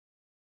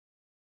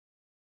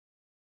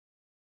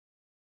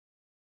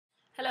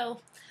Hello,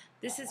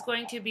 this is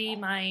going to be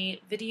my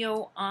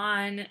video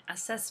on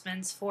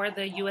assessments for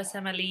the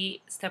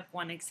USMLE Step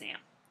 1 exam.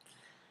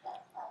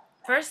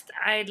 First,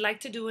 I'd like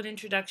to do an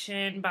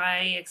introduction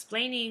by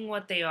explaining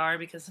what they are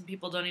because some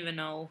people don't even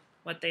know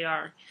what they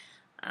are.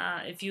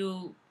 If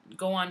you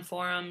go on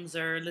forums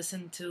or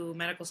listen to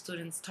medical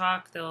students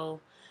talk,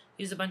 they'll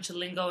use a bunch of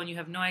lingo and you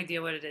have no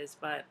idea what it is.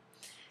 But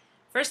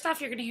first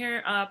off, you're going to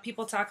hear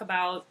people talk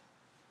about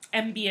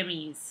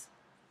NBMEs.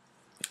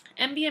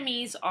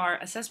 NBMEs are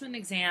assessment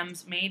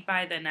exams made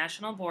by the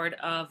National Board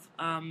of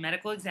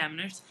Medical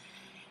Examiners,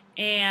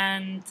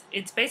 and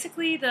it's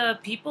basically the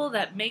people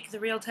that make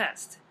the real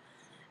test.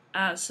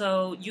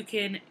 So you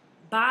can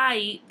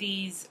buy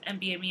these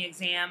NBME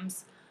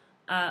exams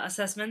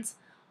assessments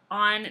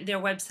on their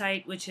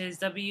website, which is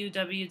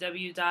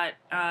www.nbme.org.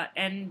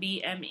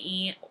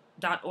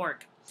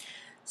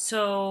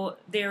 So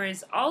there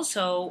is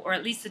also, or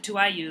at least the two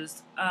I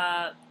used,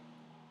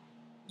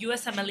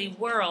 USMLE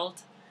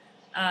World,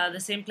 the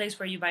same place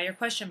where you buy your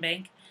question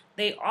bank.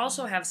 They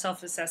also have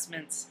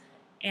self-assessments,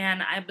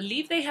 and I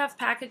believe they have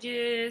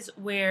packages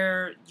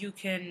where you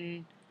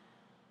can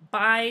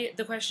buy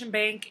the question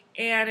bank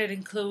and it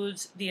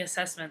includes the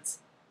assessments.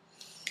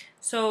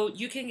 So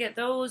you can get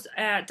those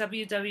at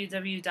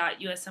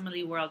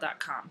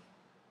www.usmleworld.com.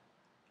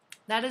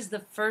 That is the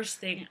first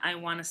thing I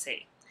want to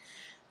say.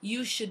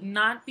 You should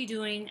not be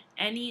doing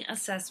any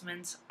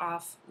assessments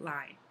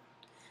offline.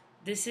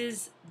 This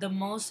is the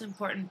most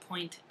important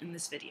point in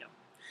this video.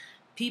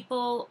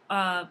 People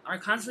are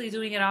constantly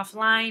doing it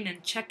offline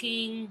and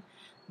checking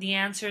the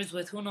answers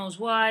with who knows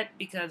what,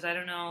 because I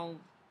don't know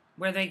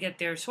where they get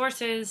their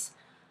sources,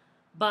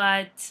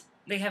 but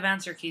they have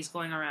answer keys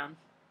going around.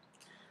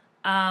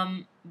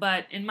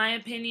 But in my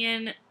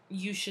opinion,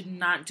 you should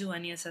not do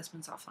any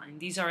assessments offline.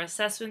 These are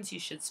assessments. You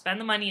should spend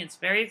the money. It's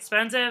very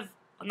expensive.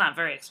 Well, not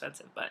very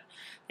expensive, but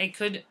they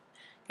could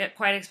get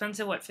quite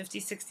expensive, what,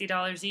 $50,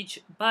 $60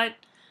 each, but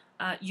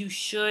you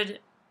should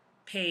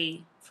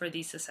pay for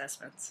these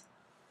assessments.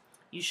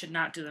 You should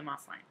not do them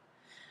offline.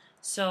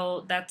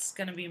 So that's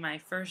going to be my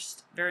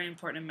first very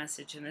important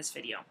message in this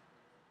video.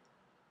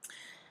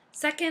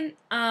 Second,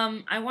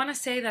 I want to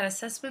say that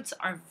assessments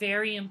are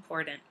very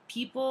important.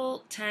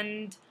 People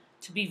tend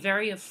to be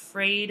very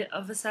afraid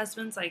of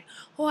assessments, like,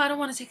 oh, I don't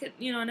want to take an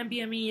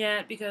NBME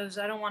yet because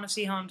I don't want to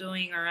see how I'm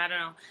doing, or I don't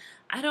know.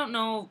 I don't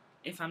know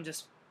if I'm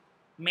just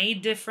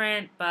made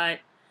different,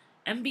 but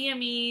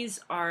NBMEs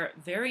are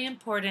very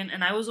important,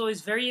 and I was always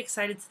very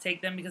excited to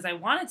take them because I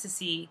wanted to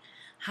see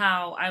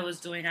how I was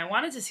doing. I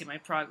wanted to see my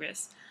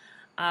progress,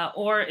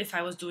 or if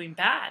I was doing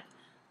bad.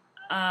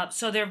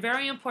 So they're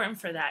very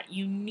important for that.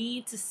 You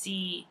need to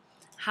see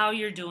how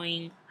you're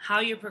doing,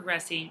 how you're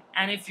progressing,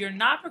 and if you're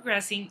not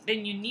progressing,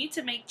 then you need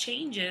to make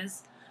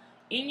changes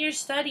in your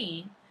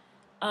studying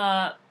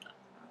so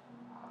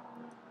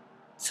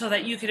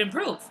that you can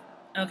improve,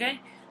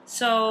 okay?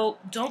 So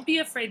don't be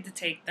afraid to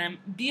take them.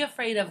 Be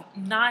afraid of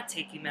not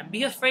taking them.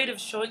 Be afraid of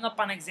showing up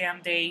on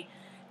exam day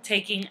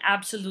taking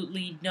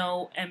absolutely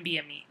no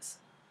NBMEs.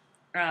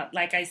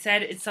 Like I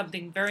said, it's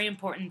something very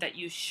important that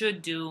you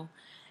should do,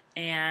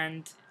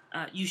 and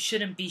you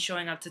shouldn't be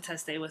showing up to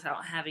test day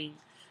without having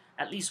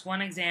at least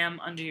one exam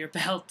under your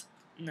belt.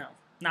 No,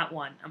 not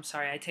one. I'm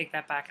sorry, I take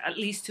that back. At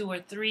least 2 or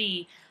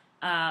 3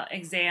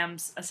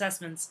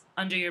 assessments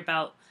under your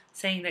belt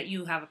saying that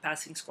you have a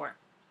passing score.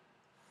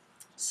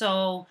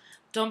 So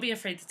don't be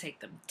afraid to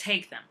take them.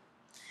 Take them.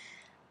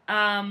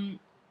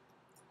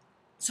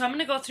 So I'm going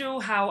to go through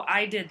how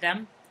I did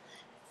them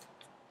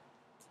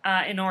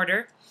in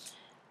order.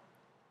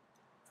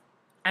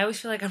 I always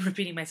feel like I'm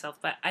repeating myself,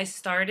 but I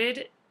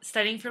started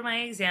studying for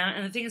my exam,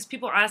 and the thing is,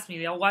 people ask me,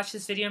 they'll watch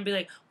this video and be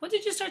like, when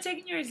did you start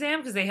taking your exam?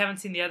 Because they haven't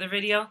seen the other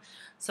video,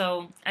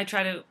 so I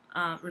try to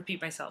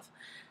repeat myself.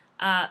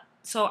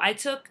 So I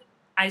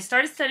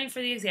started studying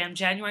for the exam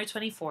January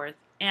 24th,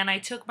 and I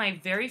took my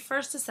very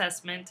first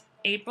assessment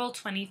April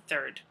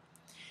 23rd.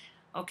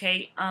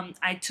 Okay,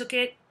 I took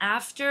it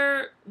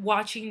after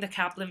watching the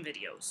Kaplan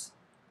videos.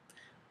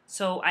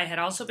 So I had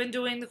also been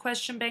doing the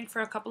question bank for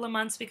a couple of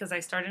months because I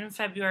started in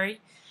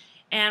February.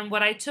 And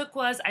what I took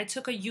was, I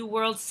took a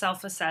UWorld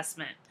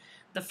self-assessment,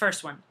 the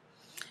first one.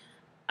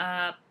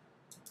 The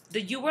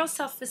UWorld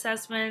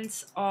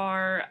self-assessments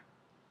are,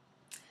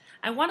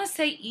 I want to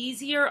say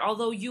easier,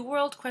 although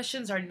UWorld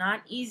questions are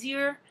not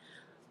easier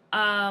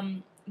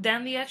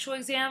than the actual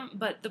exam,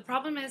 but the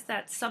problem is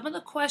that some of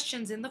the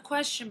questions in the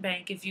question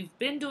bank, if you've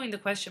been doing the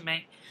question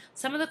bank,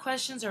 some of the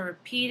questions are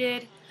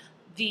repeated.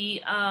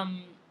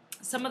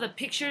 Some of the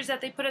pictures that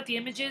they put up, the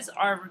images,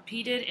 are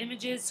repeated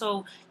images,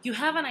 so you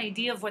have an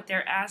idea of what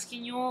they're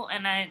asking you,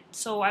 and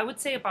so I would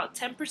say about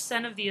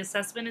 10% of the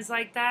assessment is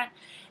like that,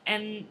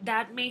 and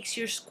that makes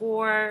your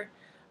score,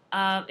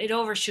 it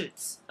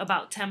overshoots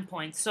about 10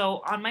 points.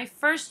 So on my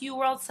first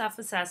UWorld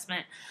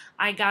self-assessment,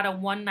 I got a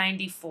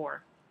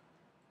 194.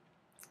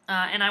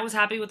 And I was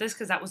happy with this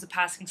because that was a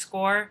passing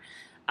score.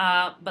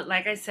 But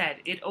like I said,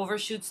 it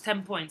overshoots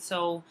 10 points.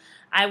 So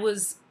I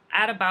was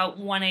at about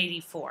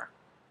 184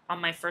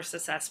 on my first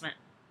assessment.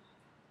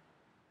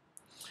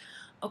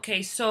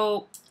 Okay,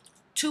 so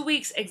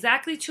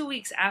exactly 2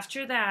 weeks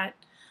after that,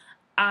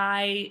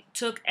 I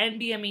took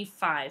NBME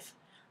 5.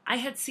 I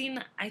had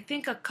seen, I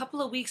think, a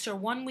couple of weeks or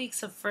 1 week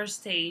of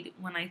first aid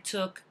when I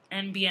took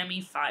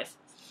NBME 5.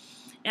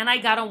 And I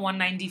got a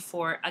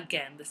 194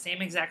 again, the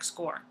same exact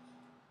score.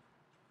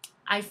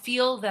 I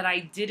feel that I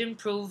did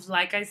improve.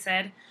 Like I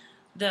said,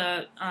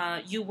 the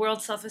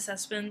UWorld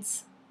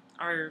self-assessments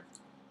are,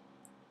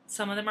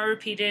 some of them are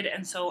repeated,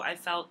 and so I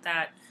felt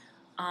that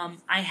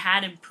I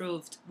had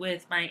improved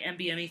with my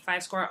NBME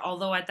 5 score,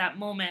 although at that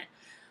moment,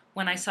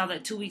 when I saw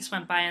that 2 weeks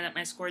went by and that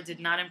my score did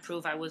not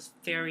improve, I was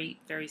very,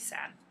 very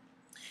sad.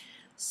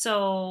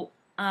 So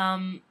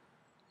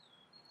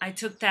I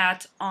took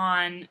that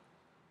on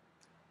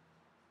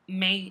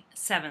May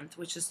 7th,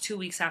 which is 2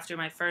 weeks after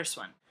my first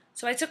one.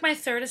 So I took my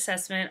third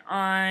assessment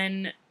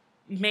on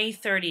May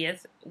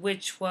 30th,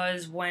 which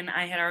was when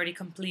I had already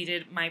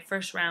completed my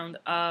first round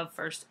of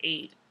first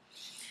aid.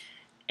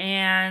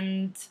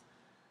 And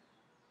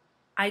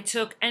I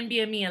took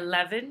NBME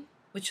 11,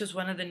 which was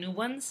one of the new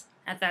ones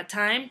at that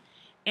time,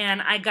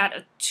 and I got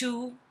a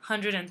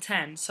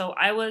 210. So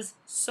I was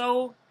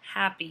so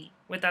happy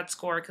with that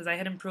score because I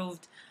had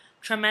improved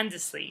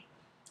tremendously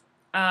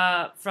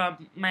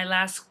from my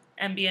last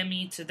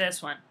NBME to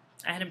this one.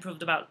 I had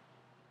improved about,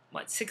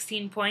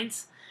 16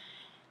 points?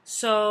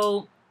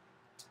 So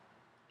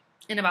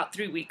in about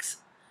 3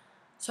 weeks.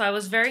 So I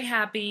was very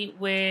happy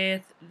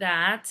with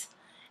that.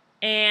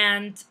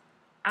 And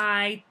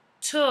I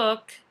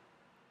took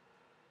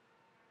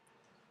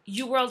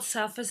UWorld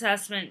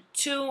Self-Assessment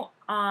 2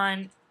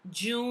 on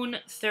June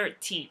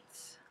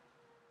 13th,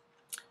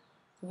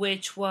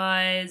 which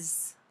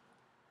was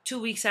 2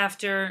 weeks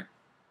after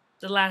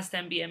the last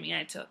NBME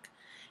I took.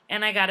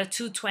 And I got a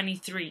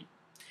 223.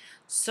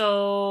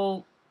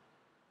 So,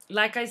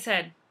 like I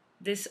said,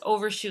 this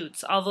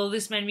overshoots. Although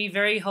this made me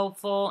very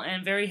hopeful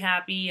and very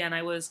happy, and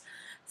I was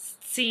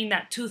seeing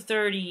that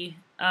 230,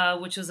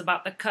 which was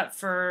about the cut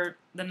for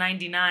the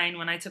 99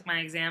 when I took my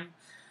exam.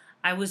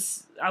 I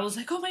was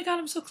like, oh my god,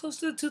 I'm so close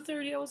to the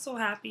 230. I was so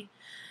happy.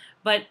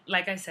 But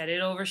like I said,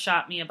 it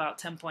overshot me about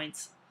 10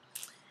 points.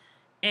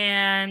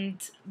 And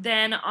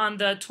then on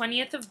the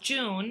 20th of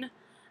June,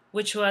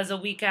 which was a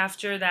week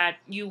after that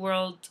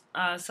UWorld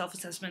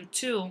Self-Assessment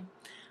 2,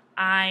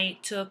 I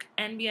took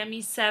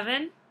NBME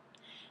 7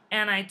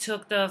 and I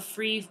took the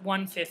free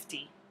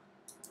 150.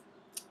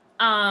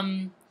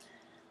 The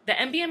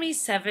NBME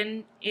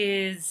 7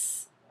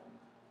 is,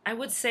 I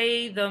would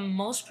say, the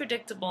most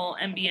predictable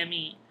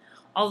NBME,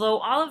 although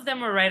all of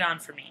them were right on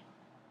for me.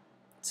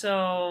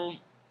 So,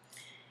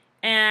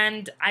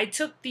 and I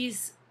took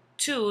these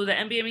two, the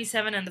NBME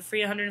 7 and the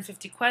free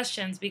 150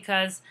 questions,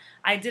 because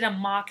I did a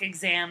mock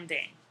exam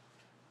day.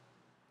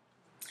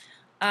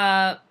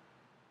 The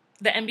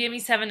NBME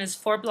 7 is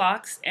 4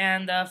 blocks,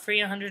 and the free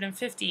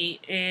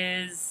 150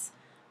 is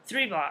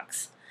 3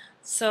 blocks.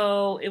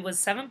 So it was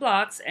 7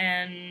 blocks,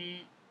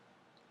 and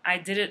I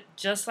did it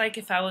just like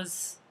if I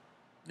was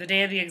the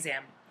day of the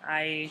exam.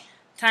 I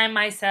timed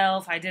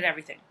myself, I did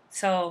everything.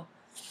 So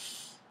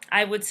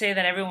I would say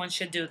that everyone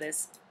should do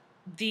this.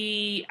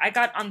 I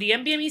got on the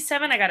NBME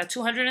 7, I got a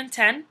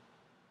 210.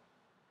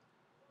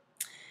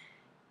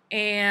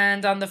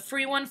 And on the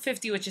free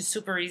 150, which is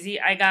super easy,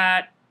 I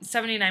got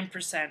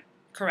 79%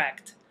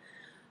 correct.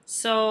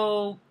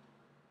 So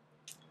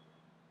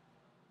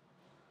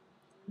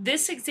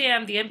this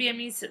exam, the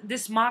NBME,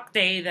 this mock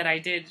day that I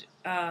did,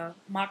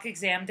 mock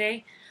exam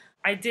day,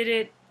 I did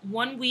it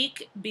 1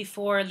 week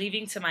before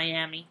leaving to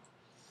Miami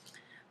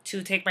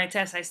to take my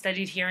test. I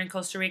studied here in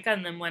Costa Rica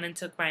and then went and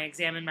took my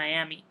exam in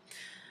Miami.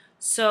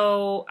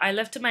 So I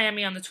left to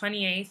Miami on the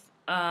 28th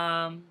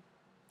of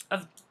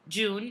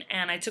June,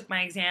 and I took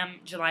my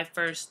exam July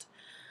 1st.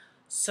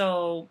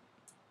 So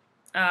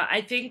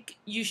I think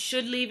you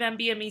should leave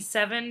NBME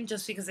 7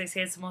 just because they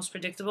say it's the most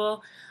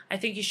predictable. I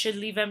think you should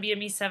leave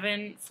NBME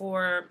 7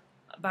 for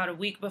about a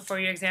week before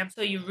your exam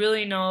so you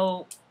really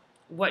know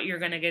what you're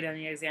going to get on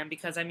the exam,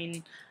 because I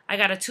mean, I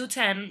got a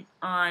 210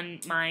 on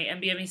my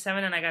NBME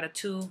 7 and I got a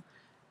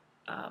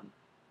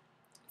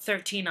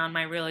 213 on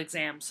my real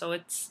exam, so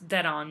it's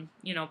dead on,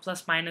 you know,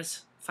 plus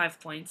minus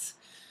 5 points.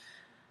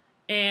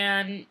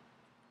 And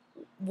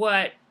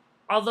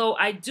although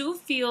I do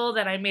feel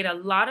that I made a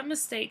lot of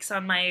mistakes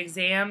on my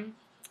exam,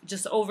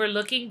 just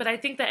overlooking, but I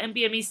think the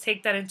NBMEs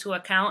take that into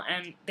account,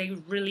 and they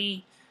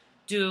really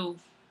do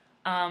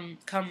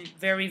come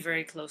very,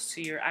 very close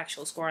to your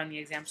actual score on the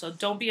exam. So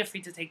don't be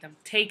afraid to take them.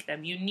 Take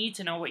them. You need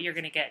to know what you're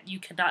going to get. You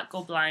cannot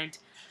go blind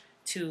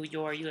to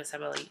your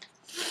USMLE.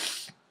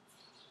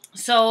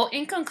 So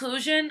in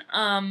conclusion,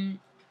 I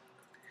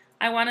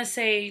want to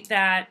say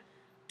that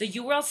the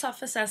UWorld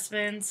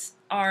self-assessments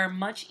are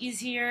much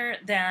easier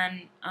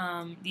than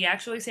the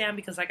actual exam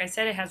because, like I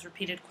said, it has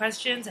repeated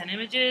questions and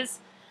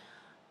images.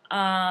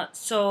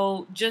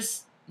 So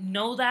just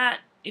know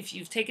that if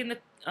you've taken the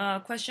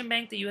question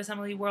bank, the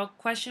USMLE World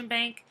Question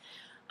Bank,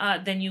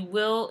 then it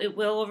will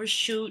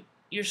overshoot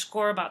your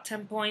score about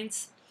 10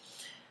 points.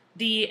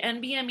 The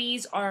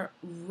NBMEs are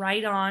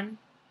right on,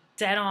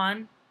 dead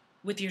on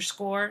with your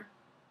score.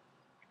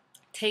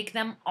 Take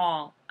them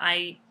all.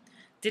 I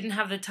didn't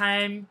have the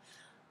time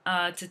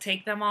to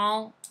take them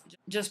all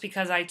just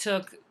because I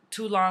took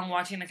too long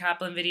watching the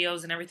Kaplan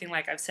videos and everything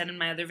like I've said in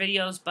my other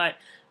videos, but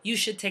you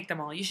should take them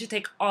all. You should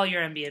take all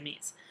your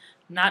NBMEs.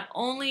 Not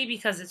only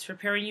because it's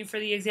preparing you for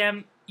the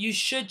exam, you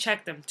should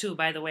check them too,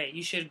 by the way.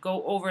 You should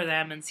go over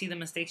them and see the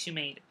mistakes you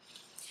made.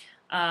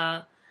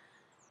 And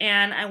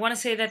I want to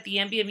say that the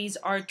NBMEs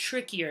are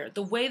trickier.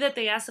 The way that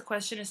they ask the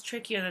question is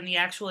trickier than the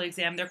actual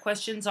exam. Their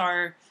questions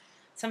are,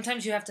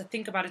 sometimes you have to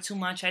think about it too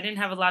much. I didn't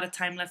have a lot of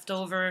time left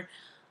over.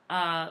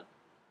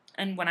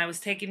 And when I was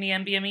taking the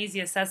NBMEs, the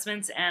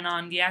assessments, and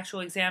on the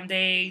actual exam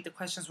day, the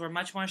questions were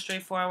much more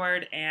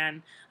straightforward,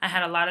 and I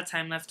had a lot of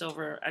time left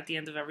over at the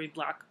end of every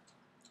block.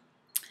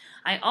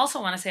 I also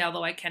want to say,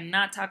 although I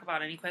cannot talk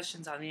about any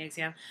questions on the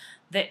exam,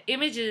 the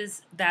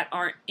images that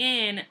are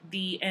in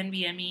the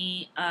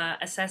NBME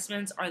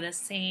assessments are the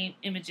same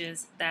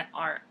images that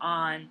are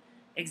on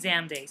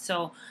exam day.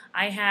 So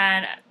I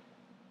had,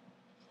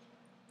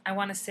 I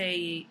want to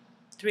say,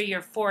 3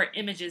 or 4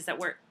 images that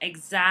were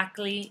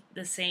exactly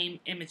the same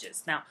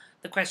images. Now,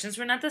 the questions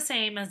were not the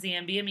same as the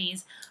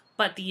NBMEs,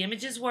 but the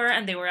images were,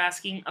 and they were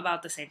asking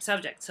about the same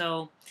subject.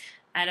 So,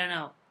 I don't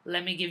know.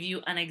 Let me give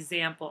you an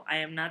example. I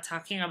am not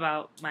talking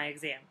about my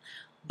exam,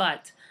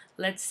 but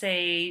let's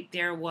say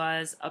there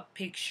was a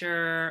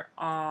picture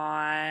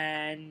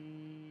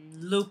on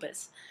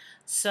lupus.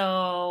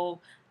 So,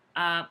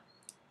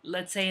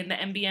 let's say in the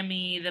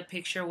NBME, the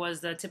picture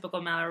was the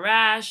typical malar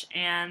rash,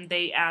 and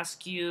they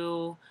ask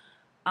you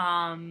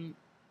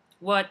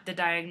what the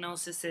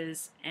diagnosis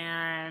is,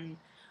 and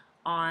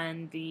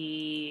on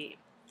the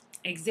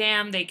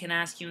exam they can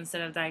ask you,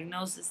 instead of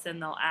diagnosis, then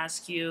they'll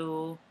ask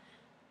you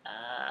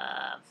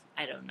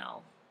I don't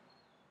know,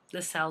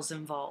 the cells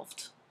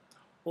involved,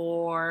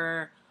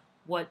 or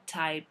what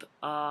type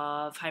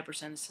of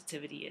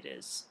hypersensitivity it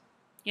is,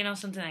 you know,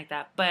 something like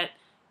that. But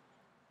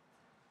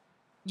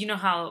you know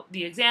how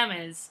the exam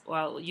is,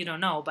 well, you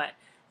don't know, but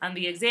on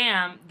the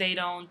exam they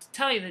don't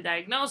tell you the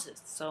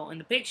diagnosis. So in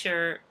the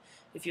picture,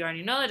 if you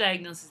already know the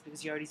diagnosis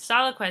because you already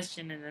saw the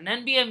question in an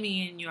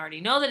NBME and you already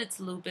know that it's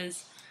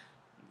lupus,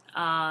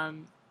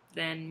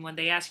 then when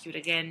they ask you it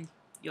again,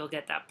 you'll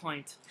get that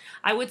point.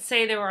 I would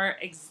say there are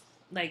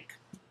like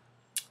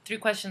 3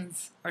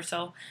 questions or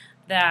so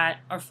that,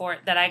 or 4,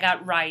 that I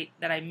got right,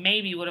 that I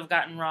maybe would have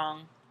gotten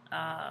wrong,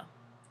 that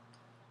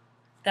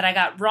I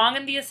got wrong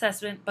in the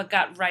assessment but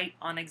got right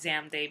on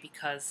exam day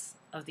because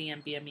of the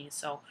NBME.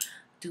 So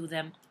do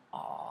them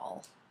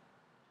all.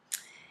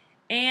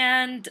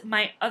 And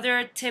my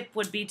other tip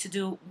would be to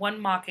do 1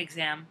 mock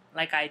exam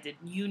like I did.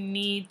 You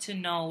need to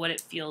know what it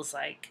feels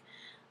like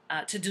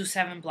to do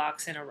 7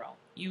 blocks in a row.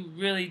 You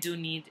really do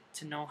need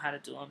to know how to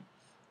do them.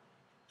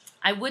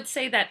 I would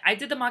say that I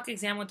did the mock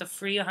exam with the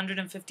free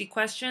 150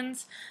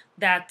 questions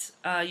that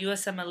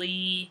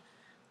USMLE,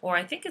 or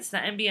I think it's the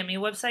NBME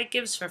website,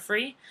 gives for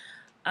free.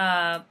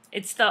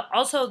 It's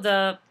also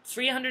the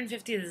free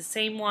 150 is the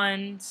same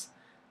ones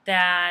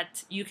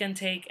that you can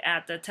take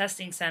at the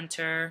testing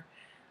center,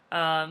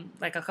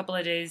 like a couple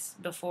of days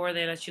before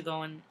they let you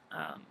go and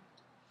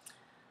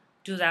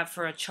do that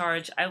for a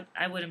charge.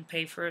 I wouldn't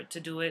pay for it to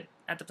do it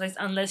at the place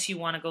unless you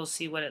want to go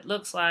see what it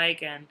looks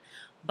like.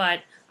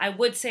 But I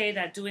would say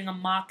that doing a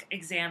mock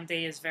exam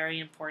day is very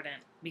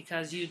important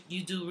because you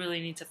do really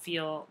need to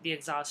feel the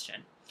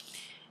exhaustion.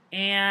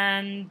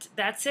 And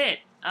that's it.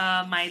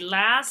 My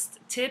last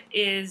tip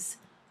is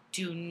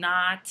do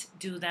not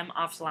do them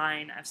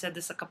offline. I've said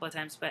this a couple of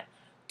times, but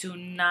do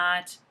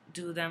not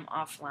do them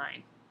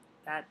offline.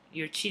 That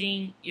you're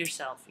cheating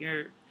yourself.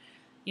 You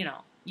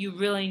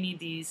really need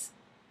these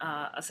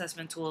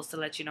assessment tools to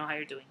let you know how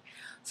you're doing.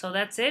 So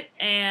that's it.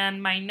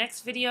 And my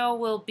next video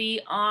will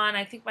be on,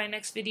 I think my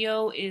next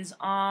video is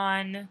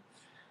on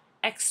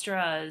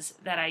extras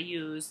that I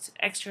used,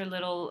 extra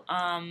little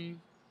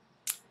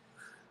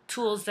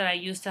tools that I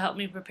used to help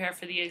me prepare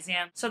for the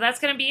exam. So that's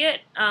going to be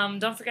it.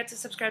 Don't forget to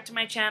subscribe to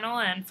my channel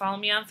and follow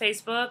me on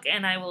Facebook,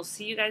 and I will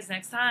see you guys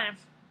next time.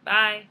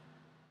 Bye.